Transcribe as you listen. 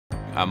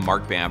I'm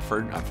Mark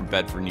Bamford. I'm from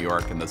Bedford, New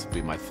York, and this will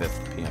be my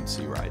 5th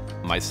PMC ride.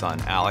 My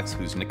son, Alex,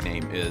 whose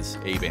nickname is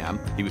ABAM,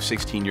 he was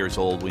 16 years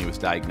old when he was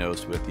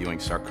diagnosed with Ewing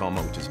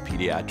sarcoma, which is a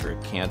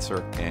pediatric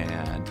cancer,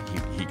 and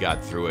he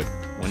got through it.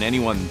 When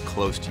anyone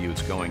close to you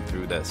is going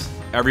through this,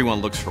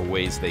 everyone looks for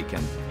ways they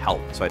can help.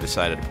 So I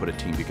decided to put a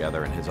team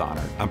together in his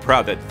honor. I'm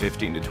proud that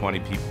 15 to 20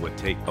 people would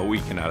take a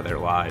weekend out of their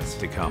lives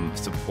to come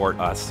support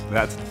us.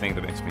 That's the thing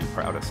that makes me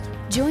proudest.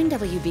 Join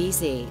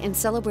WBZ in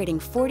celebrating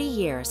 40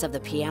 years of the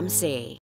PMC.